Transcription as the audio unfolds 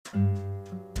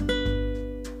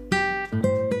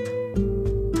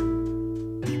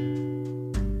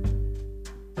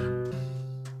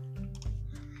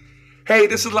Hey,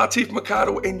 this is Latif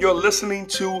Mercado, and you're listening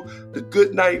to the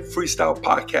Good Night Freestyle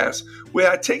Podcast,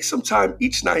 where I take some time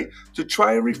each night to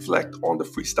try and reflect on the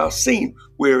freestyle scene,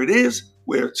 where it is,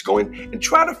 where it's going, and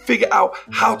try to figure out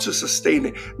how to sustain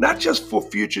it, not just for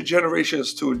future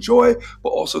generations to enjoy,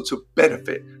 but also to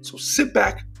benefit. So sit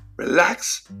back,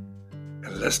 relax,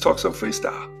 and let's talk some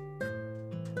freestyle.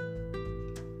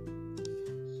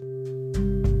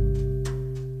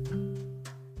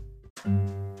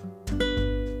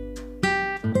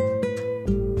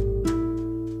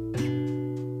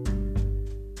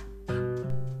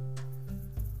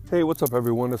 Hey, what's up,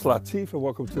 everyone? It's Latif, and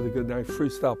welcome to the Good Night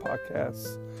Freestyle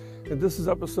Podcast. And this is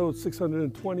episode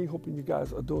 620. Hoping you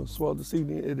guys are doing swell this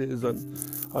evening. It is a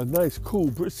nice, cool,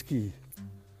 brisky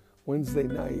Wednesday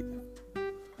night.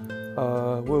 Where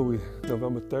are we?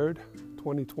 November 3rd,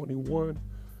 2021.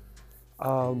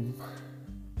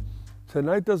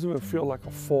 Tonight doesn't even feel like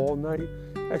a fall night.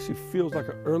 It actually feels like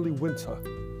an early winter.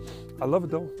 I love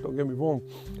it though, don't get me wrong.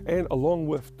 And along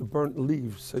with the burnt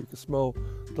leaves, so you can smell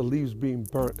the leaves being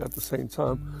burnt at the same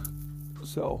time.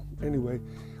 So anyway,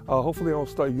 hopefully I don't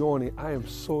start yawning. I am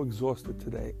so exhausted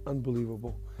today,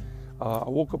 unbelievable. I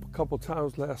woke up a couple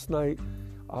times last night,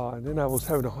 and then I was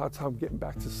having a hard time getting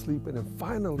back to sleep, and then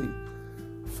finally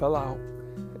fell out,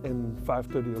 and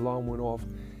 5:30 alarm went off.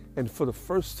 And for the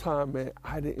first time, man,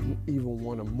 I didn't even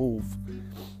want to move.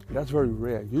 And that's very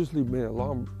rare. Usually, man,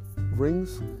 alarm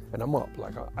rings and I'm up.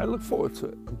 Like I look forward to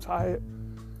it.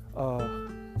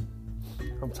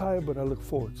 I'm tired, but I look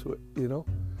forward to it, you know.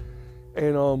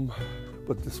 And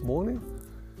but this morning,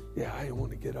 yeah, I didn't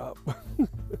want to get up.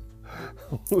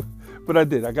 But I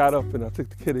did. I got up and I took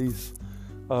the kiddies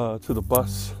to the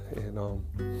bus, and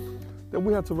then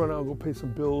we had to run out and go pay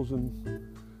some bills and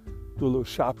do a little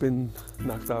shopping,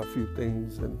 knocked out a few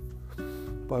things,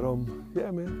 but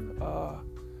yeah, man.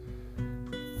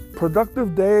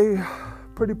 Productive day,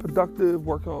 pretty productive,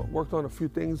 worked on a few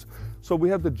things. So we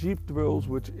have the Jeep Thrills,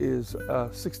 which is a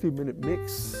 60-minute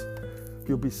mix.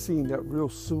 You'll be seeing that real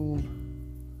soon.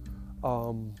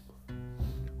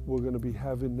 We're going to be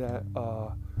having that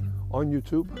on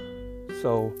YouTube.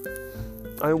 So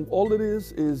all it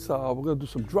is we're going to do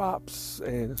some drops,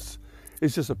 and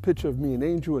it's just a picture of me and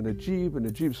Angel in a Jeep, and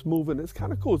the Jeep's moving. It's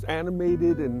kind of cool. It's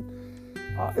animated, and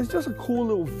it's just a cool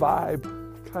little vibe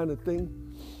kind of thing.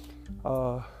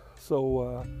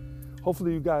 So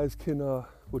hopefully you guys can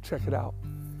will check it out,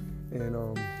 and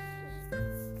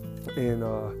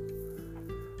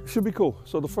it should be cool.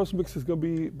 So the first mix is gonna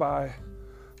be by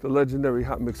the legendary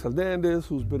Hot Mix Hernandez,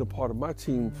 who's been a part of my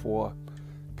team for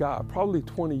probably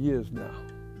 20 years now.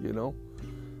 You know,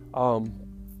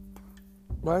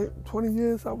 right? 20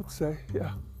 years, I would say,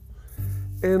 yeah.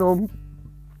 And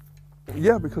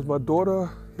yeah, because my daughter,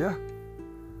 yeah.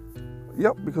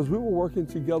 Yep, because we were working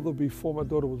together before my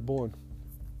daughter was born.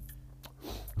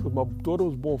 Because my daughter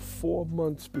was born 4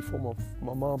 months before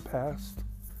my mom passed.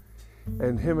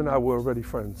 And him and I were already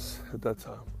friends at that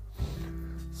time.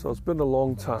 So it's been a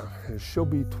long time. And she'll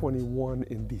be 21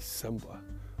 in December.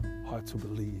 Hard to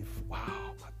believe.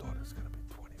 Wow, my daughter's going to be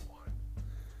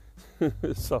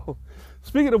 21. So,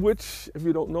 speaking of which, if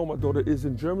you don't know, my daughter is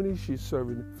in Germany. She's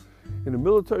serving in the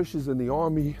military. She's in the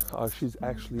Army. She's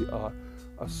actually a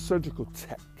surgical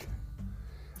tech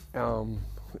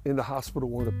in the hospital,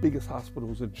 one of the biggest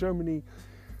hospitals in Germany.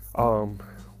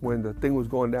 When the thing was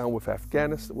going down with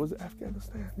Afghanistan, was it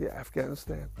Afghanistan? Yeah,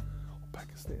 Afghanistan. Or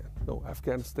Pakistan. No,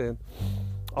 Afghanistan.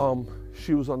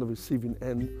 She was on the receiving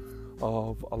end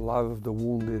of a lot of the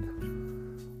wounded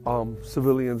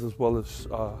civilians as well as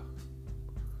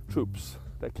troops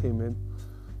that came in.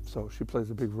 So she plays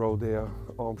a big role there.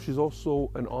 She's also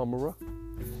an armorer.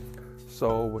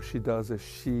 So what she does is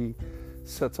she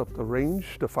sets up the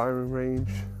range, the firing range.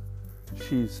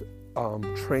 She's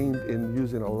trained in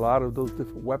using a lot of those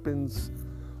different weapons.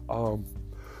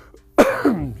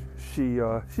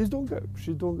 She's doing good.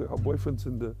 She's doing good. Her boyfriend's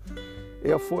in the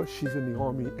Air Force. She's in the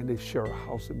Army, and they share a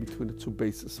house in between the two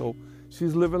bases. So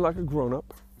she's living like a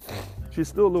grown-up. She's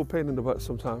still a little pain in the butt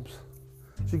sometimes.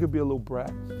 She could be a little brat,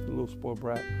 a little spoiled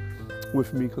brat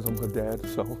with me because I'm her dad.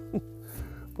 So.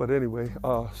 But anyway,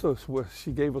 so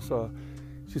she gave us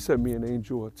she sent me and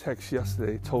Angel a text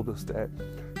yesterday, told us that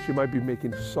she might be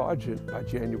making sergeant by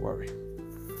January.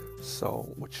 So,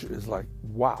 which is like,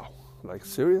 wow, like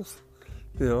serious?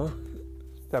 You know,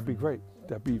 that'd be great.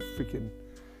 That'd be freaking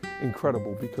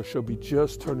incredible because she'll be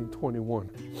just turning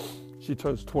 21. She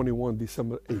turns 21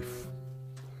 December 8th.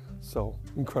 So,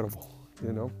 incredible,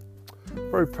 you know.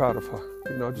 Very proud of her.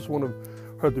 You know, I just want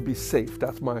her to be safe.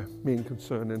 That's my main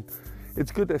concern. And it's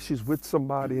good that she's with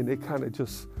somebody and they kind of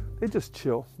just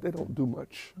chill. They don't do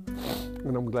much.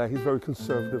 And I'm glad. He's very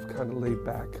conservative, kind of laid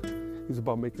back. He's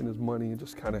about making his money and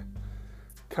just kind of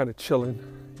chilling,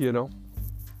 you know.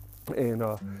 And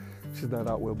she's not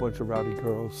out with a bunch of rowdy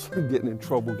girls, getting in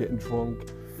trouble, getting drunk,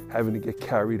 having to get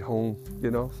carried home, you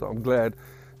know. So I'm glad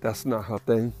that's not her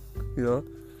thing, you know.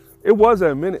 It was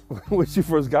at a minute when she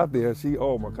first got there.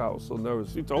 Oh my God, I was so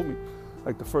nervous. She told me,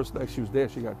 like the first night she was there,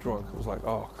 she got drunk. I was like,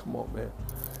 oh, come on, man.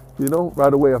 You know,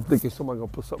 right away I'm thinking somebody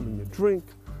gonna put something in your drink.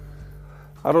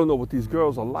 I don't know what these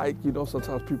girls are like, you know.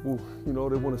 Sometimes people, you know,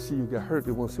 they want to see you get hurt.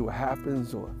 They want to see what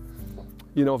happens, or,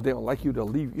 you know, if they don't like you, they'll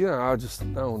leave. Yeah, I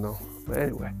don't know. But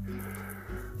anyway,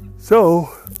 so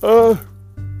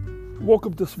woke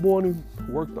up this morning,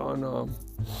 worked on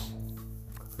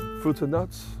Fruits and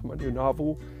Nuts, my new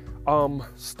novel.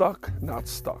 Stuck, not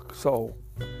stuck. So,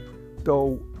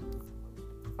 though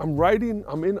I'm writing,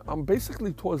 I'm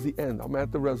basically towards the end. I'm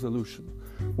at the resolution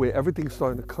where everything's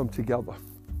starting to come together.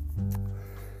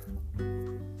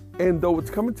 And though it's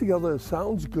coming together, it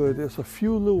sounds good, there's a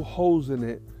few little holes in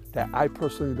it that I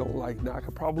personally don't like. Now, I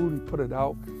could probably put it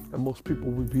out, and most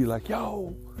people would be like,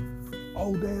 yo,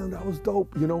 oh, damn, that was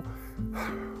dope, you know.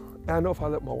 And I know if I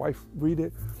let my wife read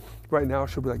it right now,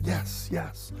 she'll be like, yes,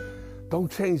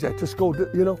 don't change that, just go,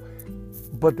 you know.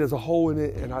 But there's a hole in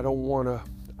it, and I don't want to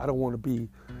be,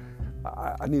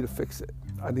 I need to fix it.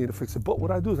 But what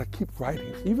I do is I keep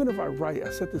writing. Even if I write, I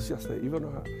said this yesterday, even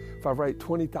if I write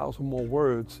 20,000 more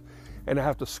words and I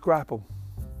have to scrap them,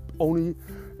 only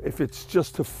if it's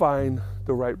just to find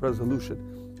the right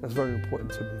resolution. That's very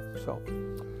important to me.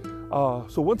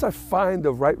 So once I find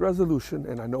the right resolution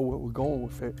and I know where we're going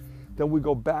with it, then we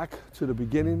go back to the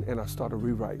beginning and I start to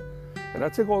rewrite. And I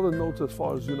take all the notes as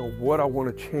far as, you know, what I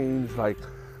want to change. Like,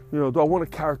 you know, do I want a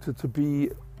character to be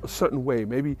a certain way?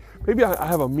 Maybe I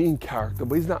have a mean character,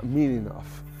 but he's not mean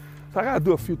enough. So I got to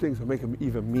do a few things to make him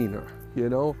even meaner, you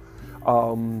know?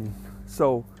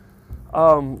 So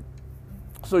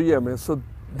yeah, man. So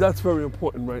that's very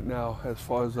important right now as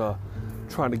far as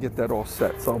trying to get that all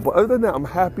set. So, but other than that, I'm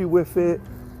happy with it.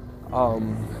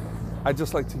 I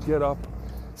just like to get up,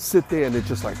 sit there, and it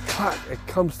just like, clack, it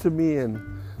comes to me. And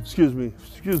excuse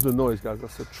the noise, guys.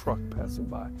 That's a truck passing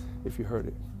by, if you heard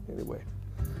it.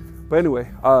 Anyway,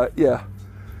 yeah.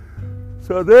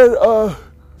 So then,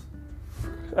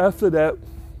 after that,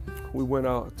 we went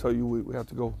out. I tell you, we had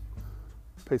to go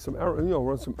pay some errands, you know,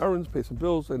 run some errands, pay some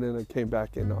bills, and then I came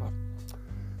back and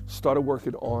started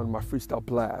working on my Freestyle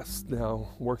Blast. Now,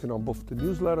 working on both the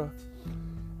newsletter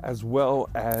as well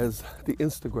as the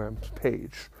Instagram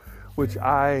page, which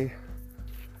I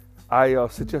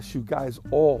suggest you guys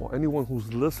all, anyone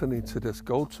who's listening to this,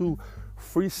 go to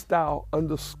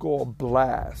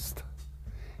Freestyle_Blast.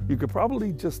 You could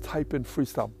probably just type in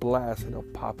Freestyle Blast and it'll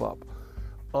pop up.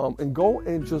 And go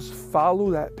and just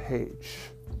follow that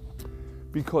page,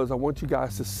 because I want you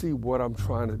guys to see what I'm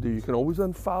trying to do. You can always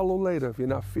unfollow later if you're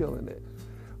not feeling it.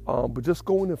 But just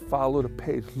go in and follow the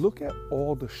page. Look at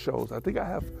all the shows. I think I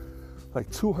have like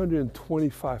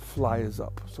 225 flyers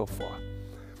up so far.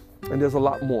 And there's a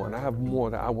lot more, and I have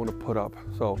more that I want to put up.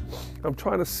 So I'm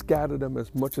trying to scatter them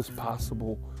as much as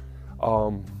possible.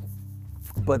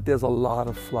 But there's a lot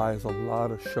of flyers, a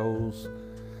lot of shows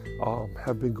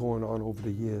have been going on over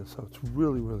the years. So it's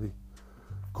really, really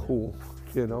cool,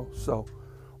 you know. So,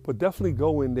 but definitely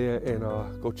go in there and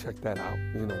go check that out,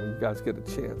 you know, when you guys get a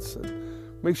chance.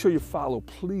 And make sure you follow.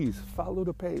 Please follow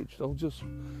the page. Don't just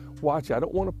watch it. I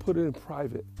don't want to put it in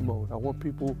private mode. I want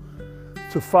people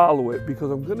to follow it, because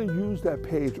I'm going to use that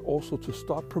page also to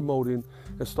start promoting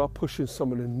and start pushing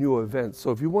some of the new events.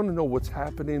 So if you want to know what's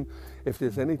happening, if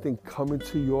there's anything coming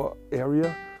to your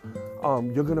area,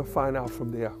 you're going to find out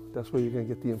from there. That's where you're going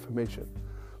to get the information.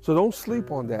 So don't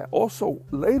sleep on that. Also,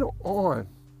 later on,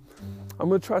 I'm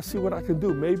going to try to see what I can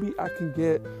do. Maybe I can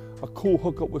get a cool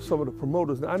hookup with some of the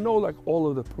promoters. Now, I know like all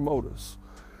of the promoters,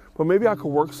 but maybe I could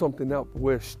work something out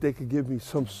where they could give me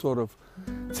some sort of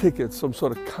tickets, some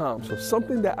sort of comps, or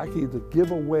something that I could either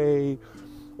give away,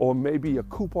 or maybe a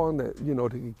coupon that, you know,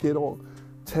 they could get on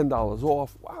 $10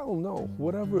 off. I don't know.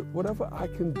 Whatever I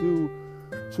can do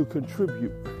to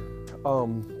contribute,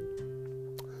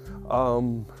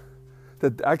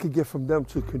 that I could get from them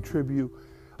to contribute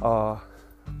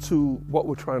to what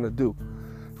we're trying to do,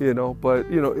 you know.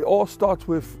 But, you know, it all starts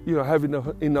with, you know, having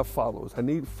enough followers. I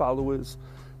need followers,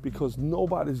 because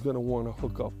nobody's going to want to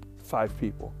hook up 5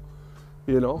 people,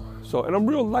 you know. So, and I'm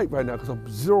real light right now because I'm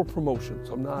zero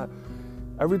promotions.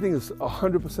 Everything is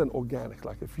 100% organic.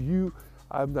 Like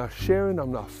I'm not sharing,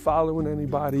 I'm not following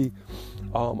anybody.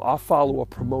 I'll follow a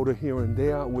promoter here and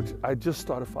there, which I just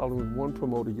started following one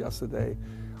promoter yesterday.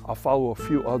 I'll follow a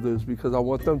few others because I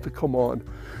want them to come on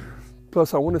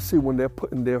Plus, I want to see when they're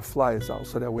putting their flyers out,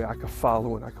 so that way I can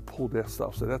follow and I can pull their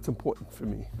stuff. So that's important for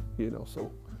me,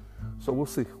 So we'll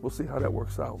see. We'll see how that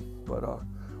works out. But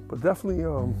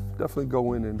definitely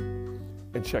go in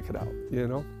and check it out.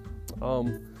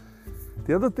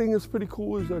 The other thing that's pretty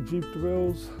cool is Jeep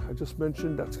Thrills. I just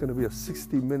mentioned that's going to be a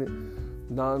 60-minute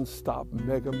non-stop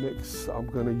mega mix. I'm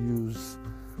going to use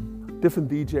different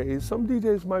DJs. Some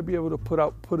DJs might be able to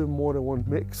put in more than one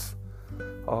mix.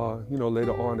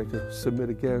 Later on they can submit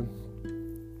again.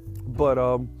 But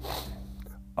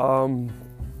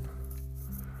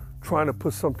trying to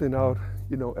put something out,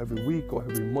 every week or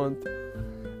every month.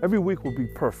 Every week would be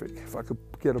perfect if I could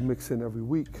get a mix in every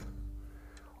week,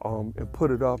 and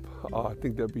put it up. I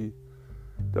think that'd be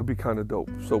kind of dope.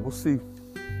 So we'll see.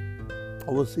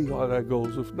 We'll see how that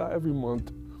goes. If not every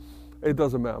month, it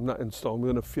doesn't matter. I'm not in stone. I'm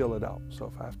gonna feel it out.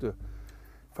 So if I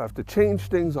have to change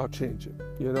things, I'll change it.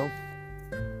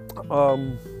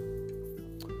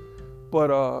 But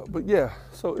yeah.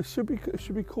 So it should be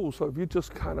cool. So if you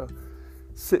just kind of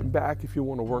sitting back, if you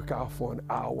want to work out for an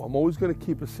hour, I'm always going to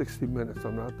keep it 60 minutes.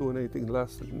 I'm not doing anything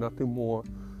less, nothing more.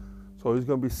 So it's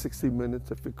going to be 60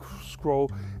 minutes. If it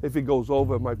goes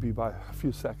over, it might be by a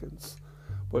few seconds,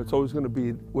 but it's always going to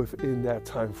be within that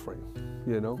time frame,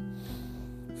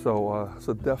 So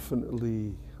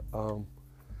definitely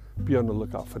be on the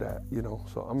lookout for that,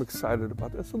 So I'm excited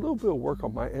about that. It's a little bit of work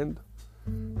on my end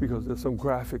because there's some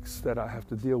graphics that I have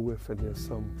to deal with, and there's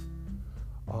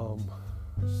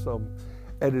some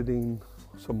editing,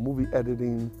 some movie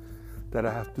editing that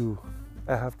I have to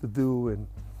do, and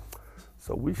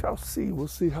so we shall see. We'll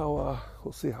see how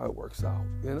it works out,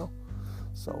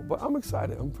 So, but I'm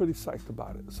excited. I'm pretty psyched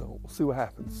about it. So we'll see what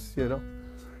happens,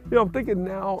 I'm thinking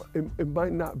now it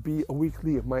might not be a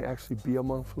weekly. It might actually be a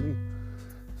monthly.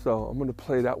 So I'm gonna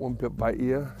play that one bit by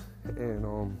ear, and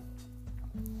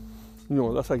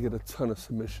unless I get a ton of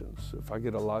submissions. If I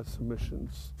get a lot of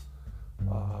submissions,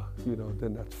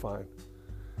 then that's fine.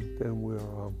 Then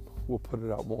we'll put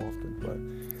it out more often. But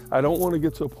I don't want to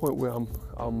get to a point where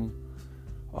I'm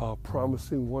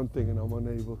promising one thing and I'm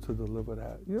unable to deliver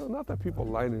that. Not that people are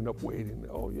lining up waiting.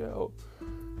 Oh yeah,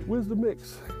 where's the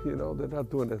mix? They're not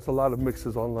doing that. There's a lot of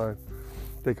mixes online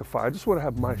they can find. I just want to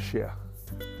have my share.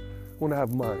 I want to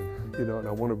have mine, and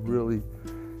I want to really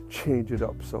change it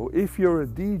up. So if you're a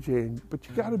DJ, but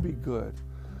you got to be good.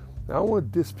 Now, I don't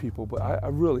want to diss people, but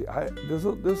there's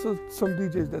some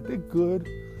DJs that they're good.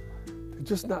 They're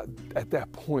just not at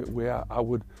that point where I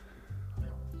would,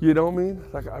 you know what I mean?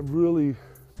 Like I really,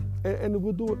 and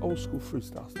we're doing old school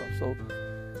freestyle stuff. So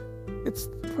it's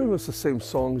pretty much the same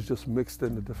songs, just mixed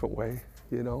in a different way,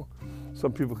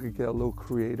 Some people could get a little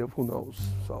creative, who knows?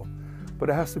 So, but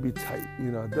it has to be tight,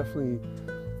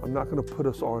 I'm not going to put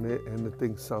us on it and the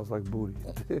thing sounds like booty.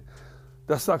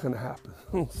 That's not going to happen.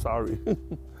 Sorry.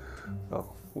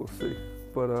 Oh, we'll see.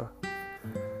 But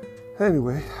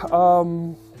anyway,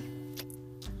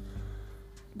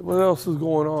 what else is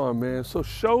going on, man? So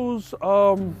shows,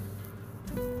 I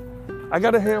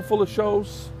got a handful of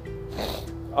shows.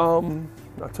 I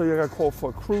tell you, I got called for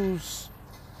a cruise.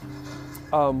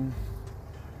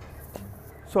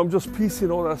 So I'm just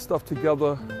piecing all that stuff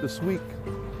together this week.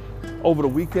 Over the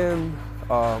weekend,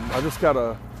 I just got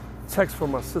a text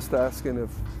from my sister asking if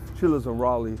she lives in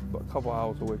Raleigh, a couple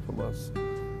hours away from us,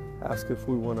 asking if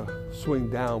we want to swing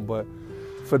down, but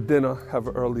for dinner, have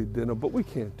an early dinner, but we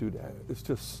can't do that. It's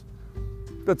just,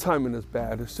 the timing is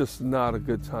bad. It's just not a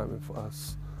good timing for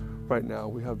us right now.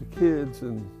 We have the kids,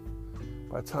 and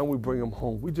by the time we bring them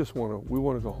home, we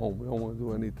want to go home. We don't want to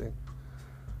do anything.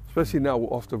 Especially now we're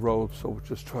off the road, so we're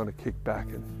just trying to kick back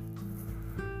and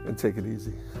take it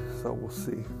easy. So we'll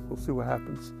see. We'll see what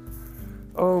happens.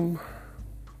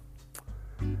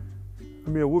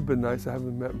 It would have been nice. I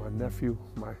haven't met my nephew,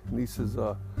 my niece's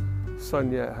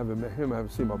son yet. I haven't met him. I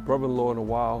haven't seen my brother-in-law in a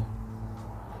while.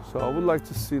 So I would like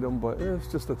to see them, but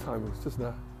it's just the timing. It's just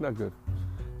not good.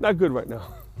 Not good right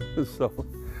now. So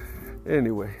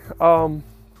anyway, I'm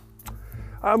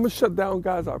going to shut down,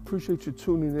 guys. I appreciate you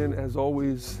tuning in as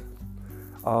always.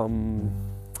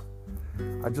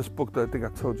 I just booked, I think I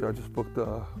told you, I just booked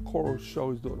a choral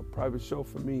show. He's doing a private show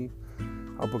for me.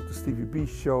 I booked the Stevie B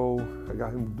show. I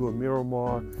got him doing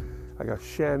Miramar. I got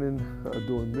Shannon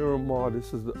doing Miramar.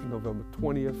 This is November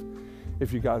 20th.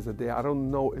 If you guys are there, I don't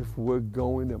know if we're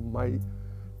going. There might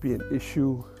be an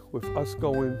issue with us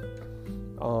going.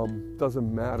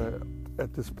 Doesn't matter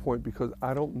at this point because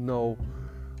I don't know.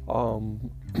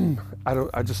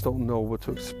 I just don't know what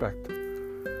to expect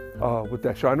with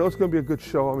that show. I know it's going to be a good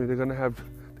show. I mean, they're going to have,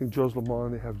 I think, Jules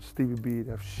Lamont, they have Stevie B, they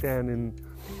have Shannon.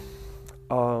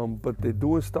 But they're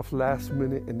doing stuff last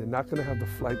minute, and they're not going to have the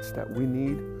flights that we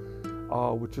need.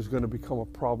 which is going to become a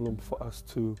problem for us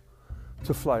to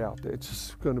fly out there. It's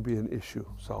just going to be an issue.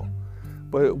 So,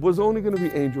 but it was only going to be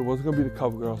Angel. It wasn't going to be the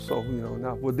cover girl. So,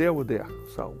 now we're there.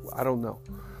 So I don't know.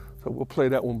 So we'll play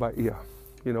that one by ear.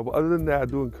 But other than that, I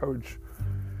do encourage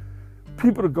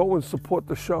people to go and support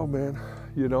the show, man.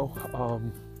 You've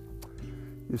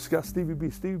got Stevie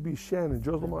B, Shannon,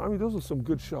 Joe Lamont. I mean, those are some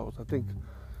good shows. I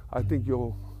think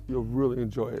you'll really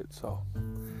enjoy it. So,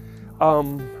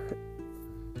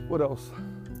 what else?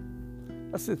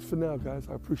 That's it for now, guys.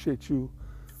 I appreciate you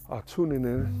tuning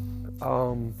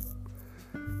in.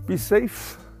 Be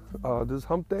safe. This is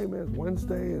Hump Day, man. It's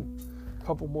Wednesday, and a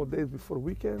couple more days before the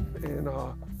weekend. And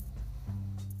I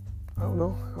don't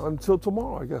know. Until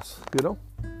tomorrow, I guess. Good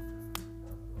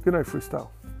night, Freestyle.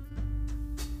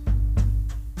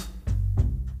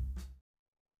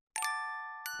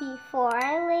 Before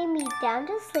I lay me down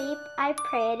to sleep, I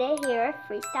pray to hear a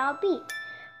freestyle beat.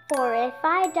 For if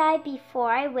I die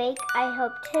before I wake, I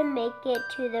hope to make it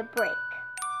to the break.